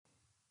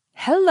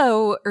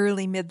Hello,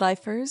 early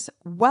midlifers.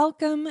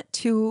 Welcome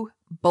to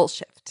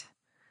Bullshift.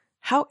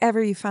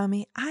 However you found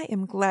me, I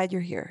am glad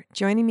you're here,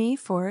 joining me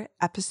for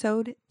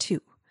episode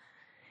 2.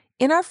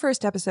 In our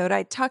first episode,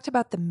 I talked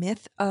about the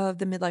myth of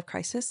the midlife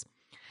crisis,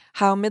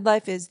 how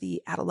midlife is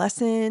the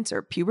adolescence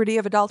or puberty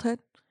of adulthood,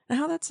 and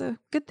how that's a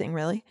good thing,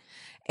 really,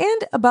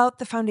 and about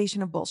the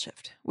foundation of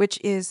Bullshift, which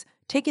is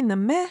taking the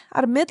meh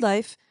out of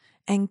midlife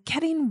and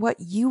getting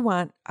what you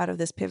want out of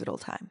this pivotal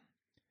time.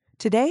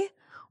 Today,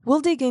 we'll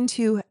dig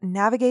into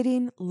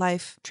navigating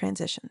life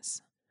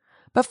transitions.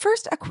 But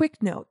first, a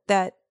quick note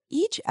that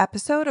each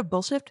episode of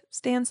Bullshift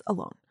stands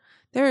alone.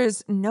 There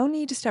is no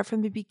need to start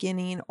from the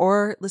beginning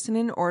or listen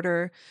in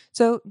order,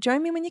 so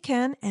join me when you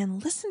can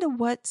and listen to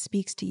what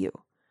speaks to you.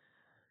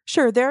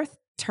 Sure, there are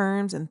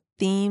terms and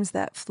themes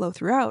that flow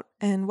throughout,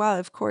 and while I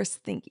of course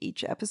think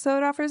each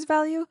episode offers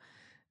value,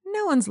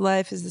 no one's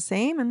life is the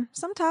same, and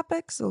some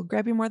topics will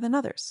grab you more than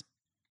others.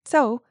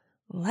 So,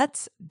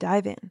 let's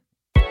dive in.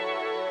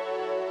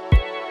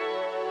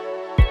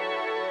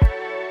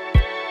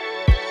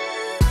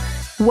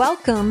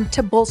 Welcome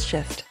to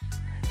Bullshift,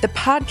 the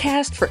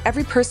podcast for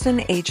every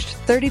person aged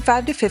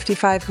 35 to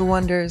 55 who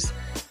wonders,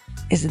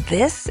 is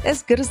this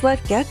as good as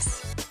life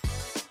gets?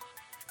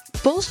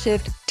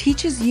 Bullshift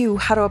teaches you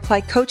how to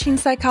apply coaching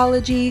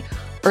psychology,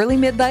 early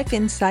midlife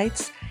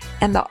insights,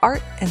 and the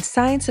art and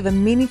science of a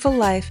meaningful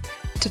life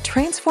to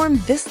transform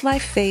this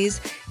life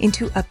phase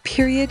into a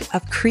period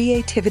of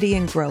creativity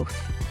and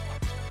growth.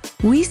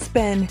 We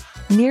spend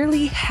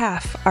nearly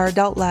half our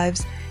adult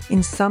lives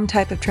in some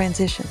type of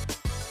transition.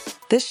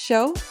 This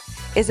show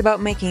is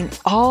about making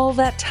all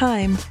that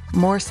time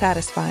more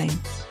satisfying.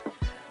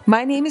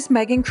 My name is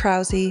Megan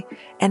Krause,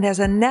 and as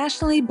a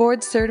nationally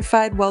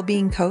board-certified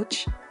well-being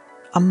coach,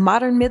 a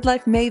modern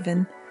midlife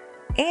maven,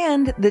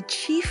 and the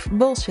chief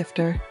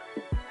bullshifter,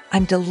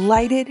 I'm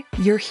delighted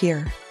you're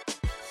here.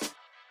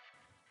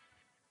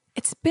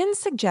 It's been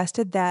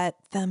suggested that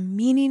the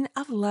meaning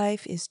of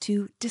life is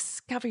to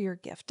discover your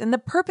gift, and the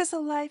purpose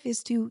of life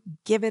is to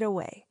give it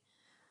away.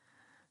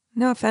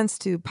 No offense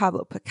to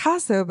Pablo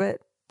Picasso, but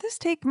this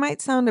take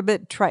might sound a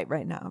bit trite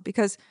right now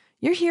because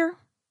you're here,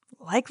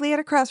 likely at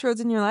a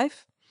crossroads in your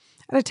life,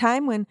 at a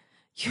time when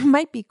you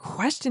might be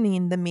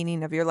questioning the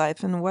meaning of your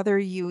life and whether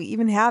you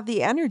even have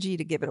the energy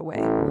to give it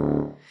away.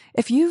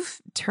 If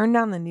you've turned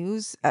on the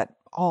news at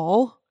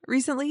all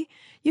recently,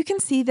 you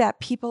can see that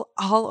people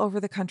all over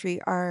the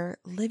country are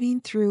living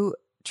through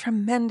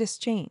tremendous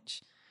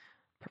change.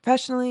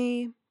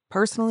 Professionally,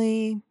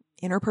 personally,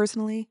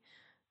 interpersonally,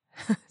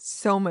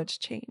 so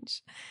much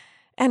change.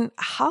 And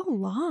how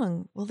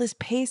long will this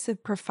pace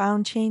of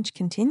profound change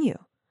continue?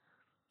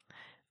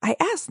 I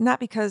ask not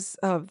because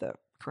of the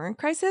current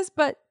crisis,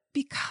 but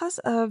because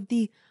of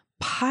the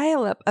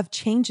pileup of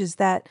changes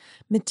that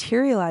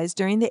materialize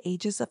during the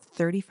ages of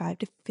 35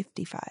 to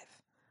 55.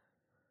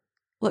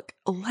 Look,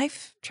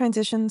 life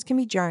transitions can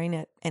be jarring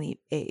at any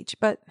age,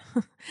 but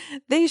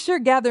they sure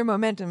gather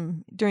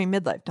momentum during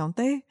midlife, don't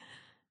they?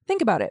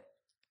 Think about it.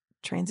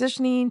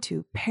 Transitioning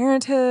to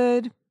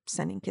parenthood,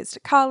 sending kids to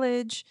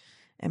college,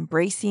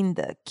 embracing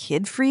the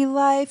kid-free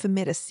life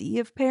amid a sea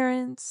of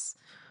parents,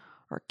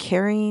 or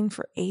caring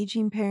for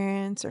aging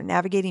parents, or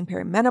navigating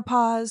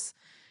perimenopause,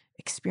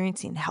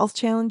 experiencing health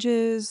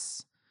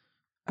challenges,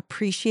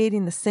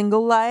 appreciating the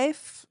single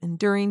life,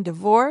 enduring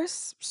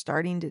divorce,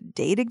 starting to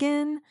date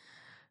again,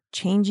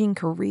 changing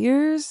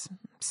careers,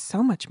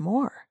 so much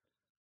more.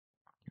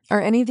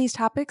 Are any of these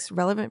topics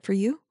relevant for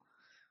you?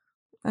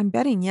 I'm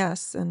betting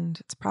yes, and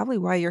it's probably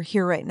why you're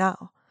here right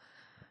now.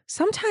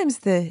 Sometimes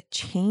the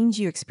change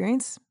you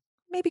experience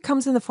maybe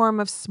comes in the form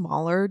of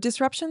smaller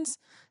disruptions.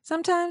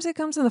 Sometimes it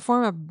comes in the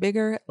form of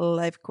bigger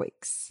life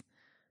quakes.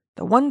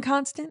 The one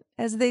constant,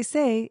 as they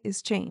say,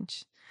 is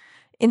change.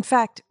 In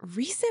fact,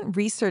 recent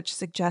research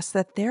suggests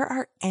that there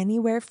are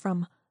anywhere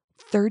from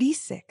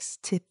 36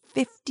 to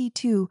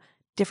 52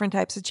 different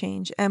types of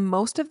change, and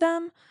most of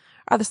them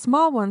are the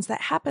small ones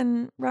that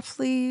happen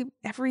roughly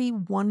every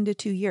 1 to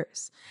 2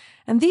 years.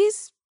 And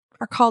these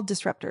are called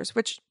disruptors,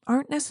 which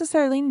aren't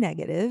necessarily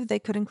negative. They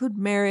could include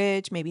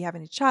marriage, maybe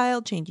having a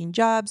child, changing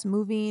jobs,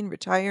 moving,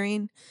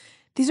 retiring.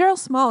 These are all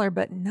smaller,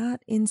 but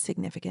not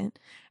insignificant.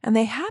 And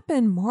they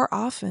happen more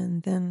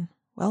often than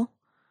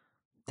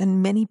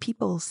many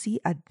people see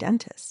a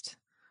dentist.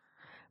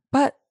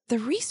 But the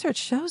research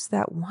shows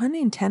that 1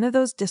 in 10 of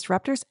those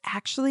disruptors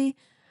actually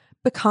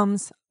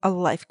becomes a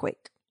life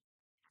quake,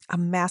 a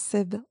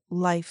massive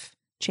life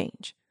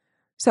change.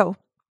 So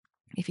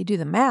if you do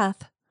the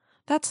math,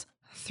 that's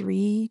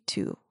 3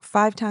 to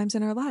 5 times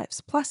in our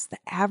lives. Plus, the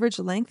average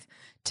length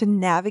to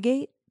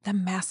navigate the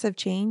massive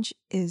change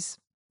is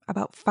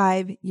about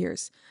 5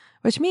 years,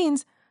 which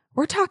means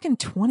we're talking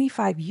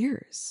 25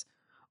 years,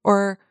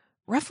 or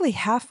roughly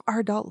half our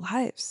adult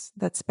lives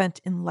that's spent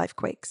in life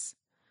quakes.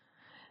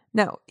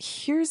 Now,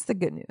 here's the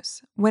good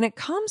news. When it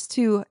comes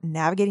to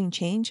navigating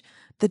change,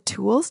 the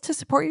tools to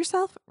support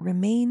yourself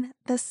remain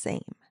the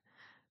same.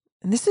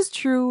 And this is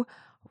true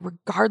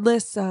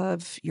regardless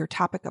of your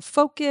topic of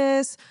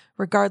focus,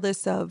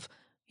 regardless of,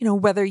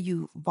 whether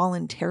you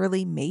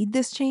voluntarily made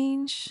this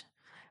change,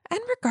 and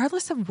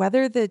regardless of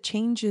whether the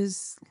change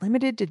is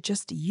limited to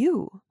just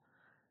you.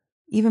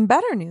 Even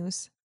better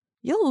news,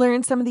 you'll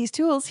learn some of these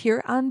tools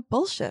here on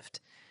Bullshift,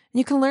 and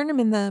you can learn them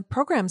in the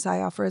programs I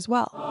offer as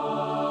well.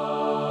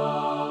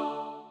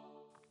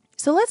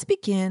 So let's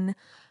begin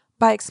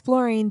by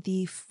exploring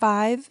the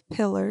 5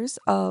 pillars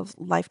of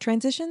life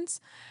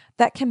transitions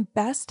that can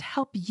best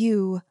help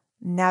you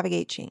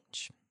navigate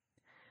change.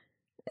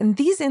 And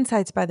these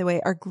insights, by the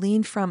way, are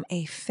gleaned from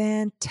a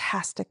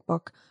fantastic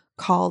book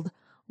called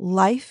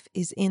Life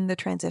is in the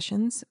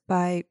Transitions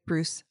by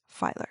Bruce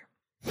Feiler.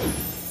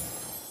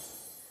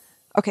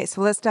 Okay,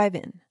 so let's dive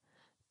in.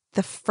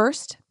 The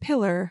first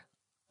pillar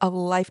of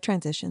life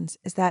transitions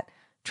is that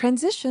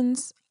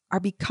transitions are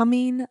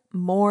becoming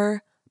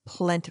more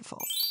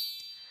plentiful.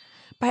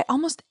 By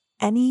almost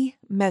any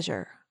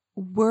measure,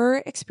 we're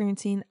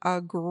experiencing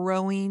a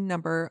growing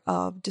number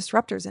of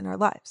disruptors in our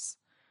lives.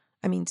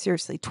 I mean,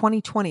 seriously,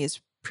 2020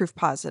 is proof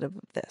positive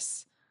of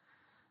this.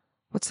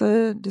 What's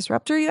a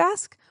disruptor, you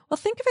ask? Well,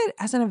 think of it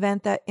as an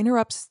event that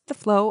interrupts the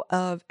flow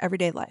of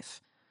everyday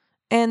life.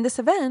 And this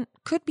event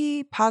could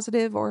be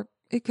positive or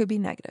it could be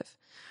negative.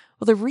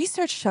 Well, the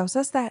research shows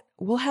us that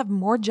we'll have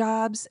more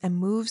jobs and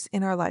moves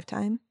in our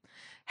lifetime.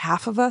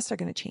 Half of us are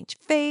going to change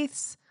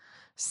faiths.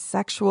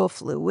 Sexual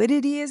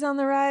fluidity is on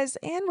the rise,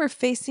 and we're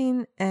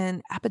facing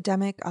an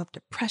epidemic of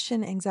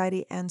depression,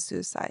 anxiety, and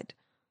suicide,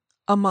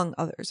 among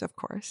others, of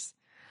course.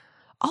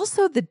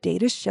 Also, the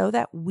data show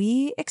that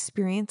we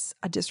experience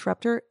a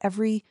disruptor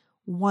every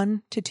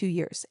 1 to 2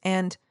 years,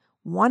 and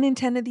 1 in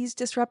 10 of these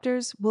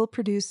disruptors will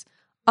produce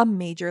a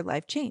major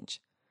life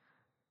change.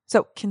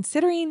 So,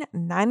 considering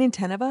 9 in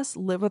 10 of us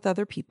live with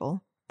other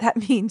people,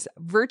 that means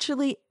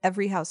virtually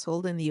every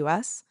household in the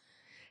US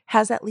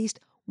has at least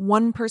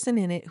one person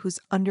in it who's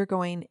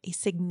undergoing a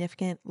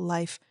significant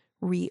life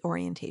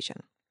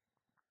reorientation.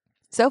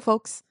 So,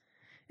 folks,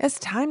 it's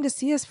time to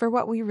see us for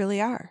what we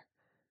really are.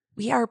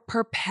 We are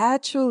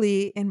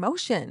perpetually in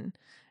motion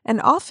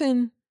and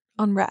often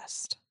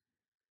unrest.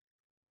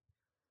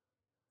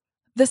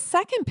 The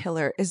second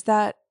pillar is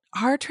that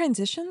our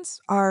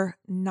transitions are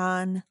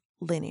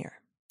non-linear.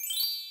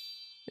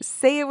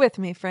 Say it with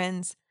me,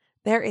 friends.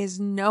 There is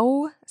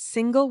no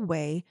single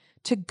way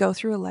to go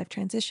through a life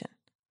transition.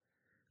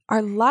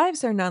 Our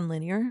lives are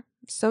nonlinear,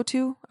 so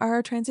too are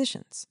our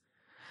transitions.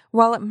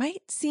 While it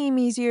might seem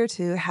easier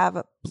to have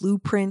a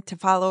blueprint to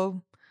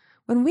follow,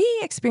 when we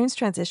experience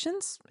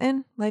transitions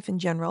and life in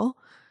general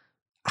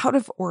out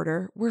of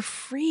order, we're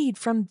freed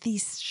from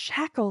these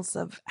shackles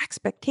of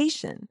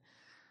expectation,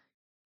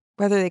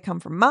 whether they come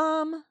from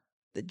mom,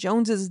 the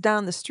Joneses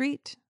down the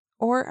street,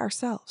 or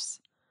ourselves.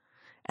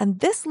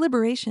 And this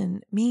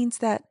liberation means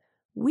that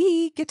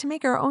we get to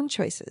make our own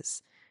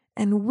choices,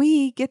 and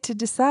we get to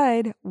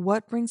decide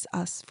what brings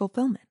us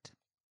fulfillment.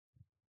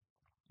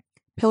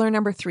 Pillar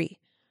number 3,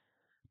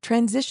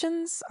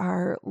 transitions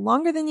are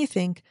longer than you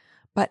think,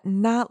 but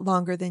not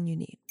longer than you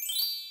need.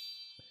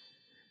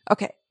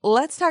 Okay,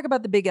 let's talk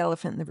about the big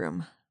elephant in the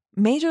room.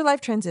 Major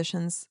life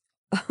transitions,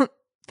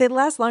 they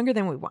last longer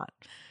than we want.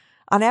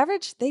 On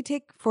average, they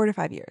take 4 to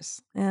 5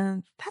 years,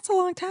 and that's a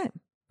long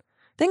time.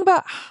 Think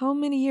about how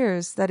many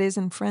years that is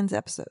in Friends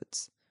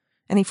episodes.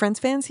 Any Friends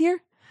fans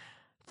here?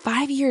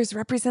 5 years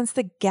represents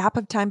the gap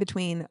of time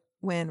between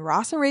when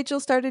Ross and Rachel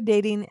started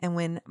dating and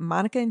when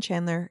Monica and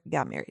Chandler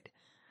got married.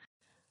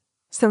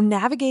 So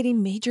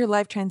navigating major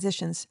life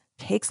transitions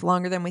takes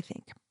longer than we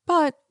think.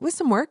 But with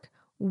some work,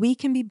 we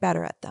can be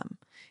better at them.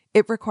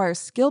 It requires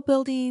skill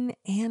building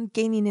and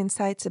gaining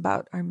insights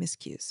about our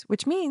miscues,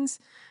 which means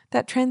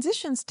that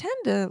transitions tend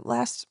to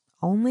last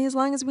only as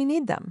long as we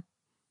need them.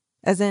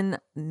 As in,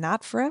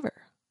 not forever.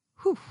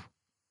 Whew.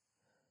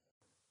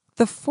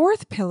 The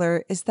fourth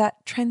pillar is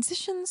that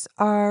transitions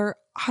are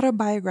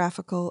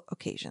autobiographical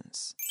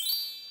occasions.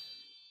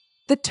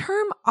 The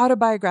term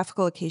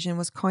autobiographical occasion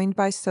was coined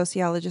by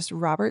sociologist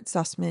Robert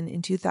Sussman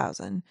in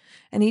 2000,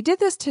 and he did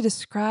this to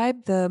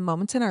describe the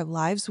moments in our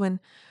lives when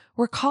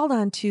we're called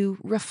on to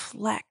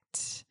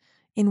reflect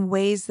in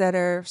ways that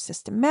are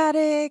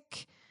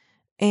systematic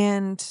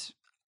and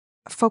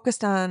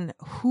focused on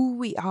who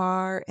we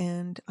are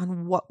and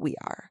on what we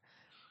are.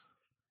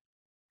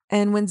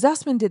 And when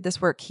Sussman did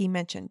this work, he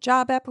mentioned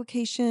job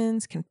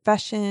applications,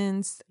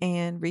 confessions,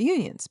 and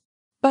reunions.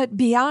 But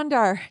beyond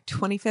our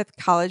 25th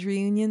college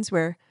reunions,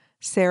 where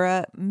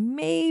Sarah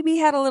maybe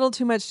had a little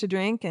too much to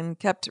drink and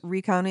kept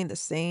recounting the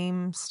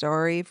same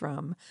story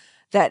from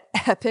that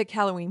epic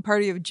Halloween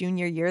party of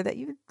junior year that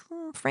you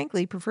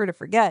frankly prefer to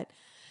forget,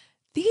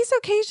 these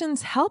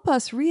occasions help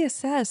us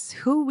reassess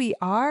who we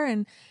are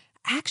and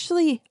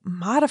actually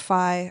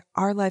modify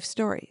our life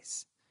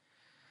stories.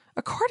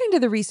 According to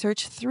the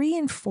research, 3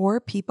 in 4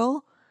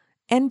 people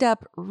end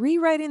up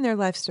rewriting their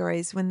life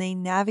stories when they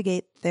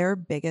navigate their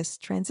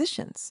biggest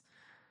transitions.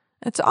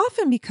 It's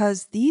often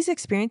because these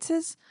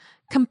experiences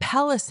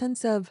compel a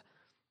sense of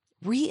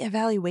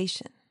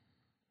reevaluation.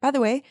 By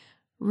the way,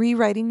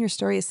 rewriting your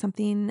story is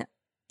something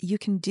you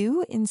can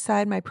do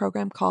inside my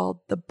program called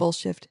the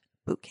Bullshift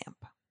Bootcamp.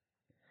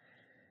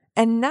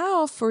 And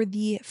now for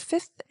the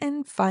 5th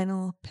and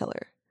final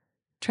pillar,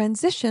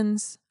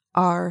 transitions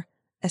are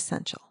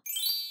essential.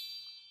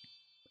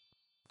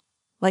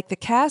 Like the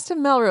cast of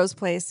Melrose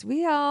Place,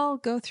 we all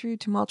go through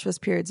tumultuous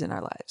periods in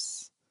our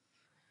lives.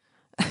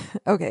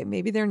 Okay,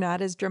 maybe they're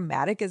not as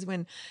dramatic as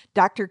when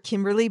Dr.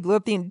 Kimberly blew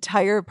up the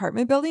entire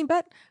apartment building,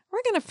 but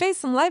we're going to face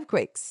some life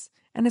quakes.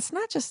 And it's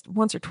not just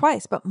once or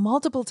twice, but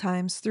multiple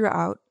times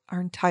throughout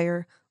our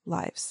entire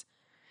lives.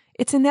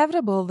 It's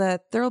inevitable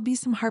that there'll be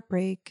some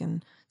heartbreak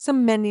and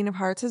some mending of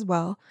hearts as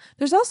well.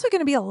 There's also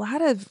going to be a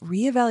lot of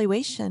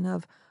reevaluation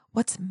of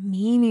what's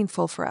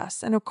meaningful for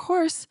us. And of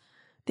course,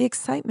 the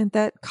excitement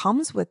that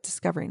comes with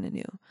discovering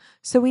anew.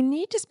 So we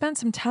need to spend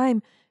some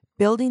time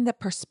building the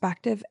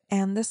perspective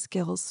and the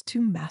skills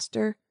to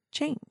master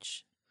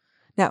change.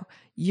 Now,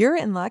 you're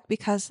in luck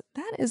because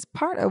that is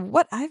part of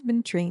what I've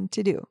been trained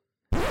to do.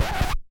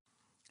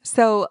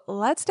 So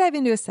let's dive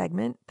into a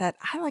segment that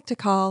I like to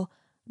call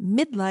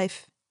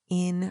Midlife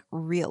in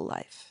Real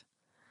Life.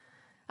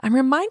 I'm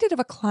reminded of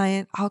a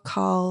client I'll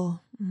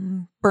call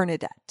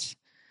Bernadette.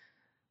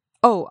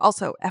 Oh,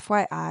 also,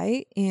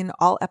 FYI, in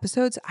all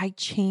episodes, I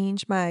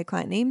change my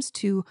client names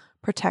to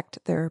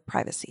protect their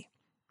privacy.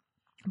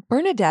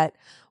 Bernadette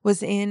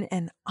was in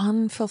an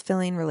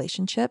unfulfilling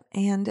relationship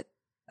and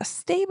a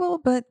stable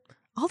but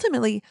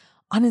ultimately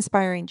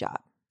uninspiring job.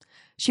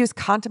 She was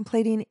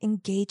contemplating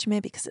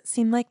engagement because it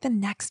seemed like the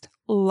next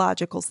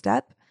logical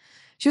step.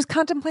 She was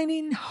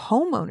contemplating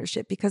home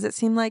ownership because it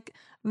seemed like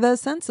the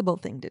sensible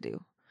thing to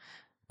do.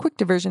 Quick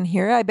diversion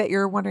here. I bet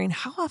you're wondering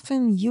how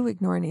often you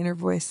ignore an inner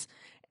voice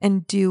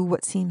and do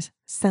what seems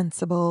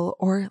sensible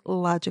or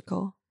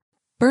logical.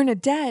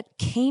 Bernadette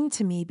came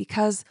to me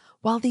because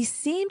while these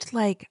seemed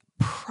like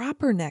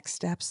proper next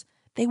steps,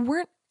 they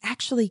weren't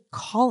actually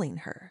calling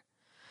her.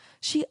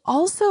 She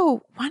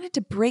also wanted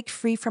to break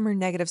free from her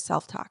negative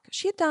self-talk.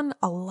 She had done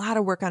a lot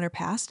of work on her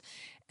past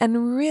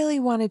and really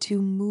wanted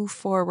to move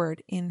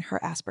forward in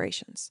her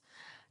aspirations.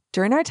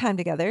 During our time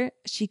together,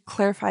 she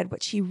clarified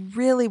what she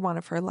really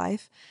wanted for her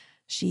life.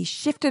 She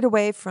shifted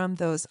away from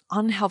those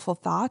unhelpful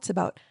thoughts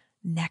about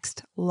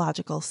next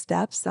logical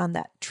steps on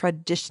that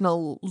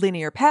traditional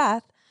linear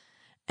path,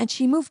 and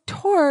she moved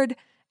toward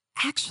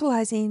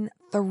actualizing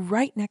the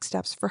right next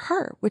steps for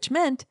her, which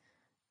meant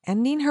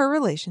ending her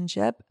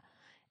relationship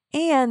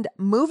and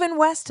moving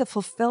west to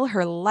fulfill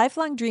her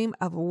lifelong dream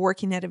of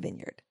working at a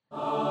vineyard.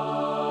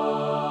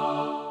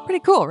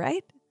 Pretty cool,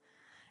 right?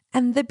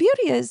 And the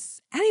beauty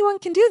is anyone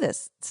can do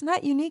this. It's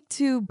not unique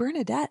to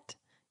Bernadette.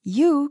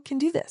 You can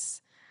do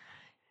this.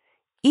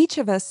 Each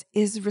of us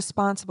is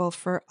responsible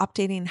for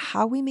updating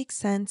how we make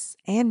sense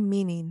and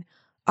meaning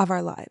of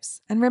our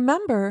lives. And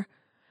remember,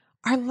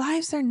 our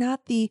lives are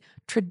not the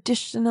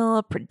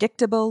traditional,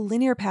 predictable,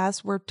 linear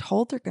paths we're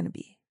told they're going to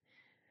be.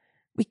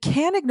 We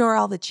can't ignore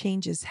all the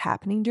changes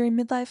happening during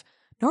midlife,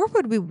 nor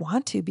would we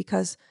want to,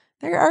 because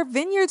there are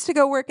vineyards to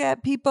go work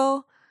at,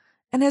 people.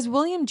 And as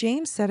William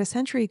James said a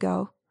century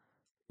ago,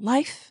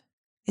 life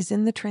is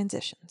in the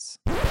transitions.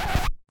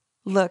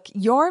 Look,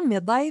 your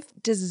midlife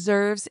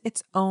deserves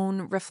its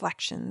own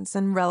reflections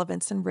and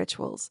relevance and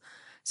rituals.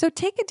 So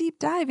take a deep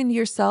dive into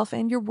yourself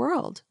and your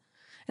world.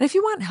 And if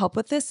you want help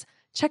with this,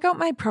 check out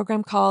my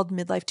program called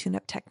Midlife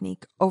Tune-Up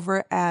Technique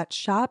over at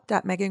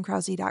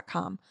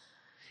shop.megankrause.com.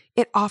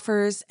 It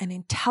offers an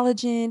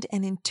intelligent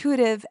and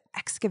intuitive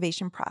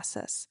excavation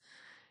process.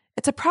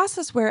 It's a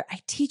process where I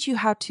teach you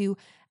how to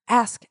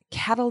ask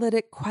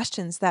catalytic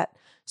questions that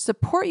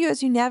support you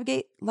as you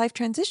navigate life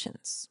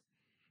transitions.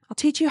 I'll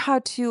teach you how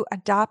to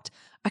adopt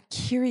a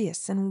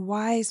curious and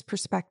wise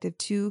perspective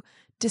to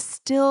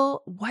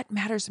distill what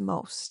matters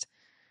most.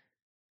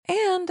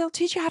 And I'll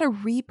teach you how to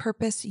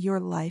repurpose your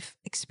life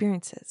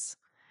experiences.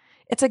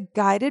 It's a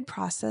guided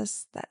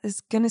process that is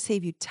going to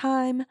save you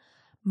time,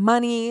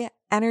 money,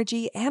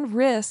 energy, and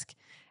risk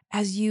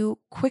as you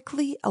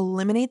quickly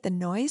eliminate the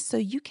noise so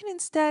you can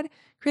instead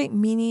create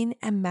meaning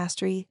and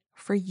mastery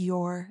for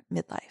your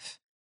midlife.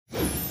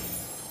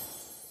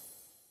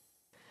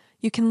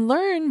 You can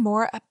learn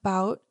more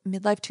about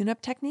Midlife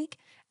Tune-Up Technique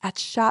at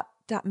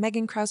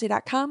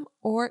shop.megankrause.com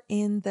or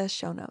in the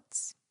show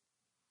notes.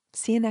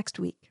 See you next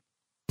week.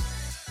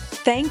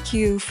 Thank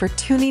you for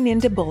tuning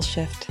into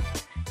Bullshift.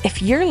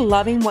 If you're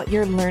loving what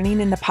you're learning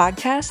in the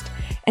podcast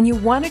and you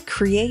want to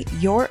create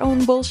your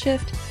own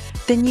Bullshift,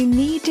 then you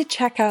need to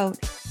check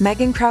out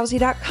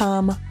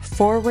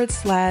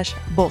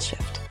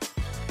megankrause.com/Bullshift.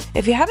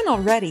 If you haven't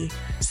already,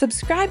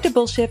 subscribe to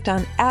Bullshift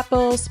on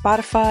Apple,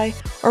 Spotify,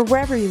 or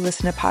wherever you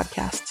listen to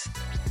podcasts.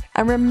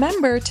 And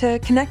remember to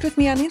connect with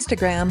me on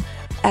Instagram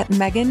at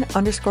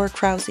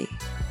Megan_Krause.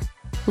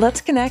 Let's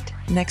connect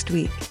next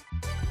week.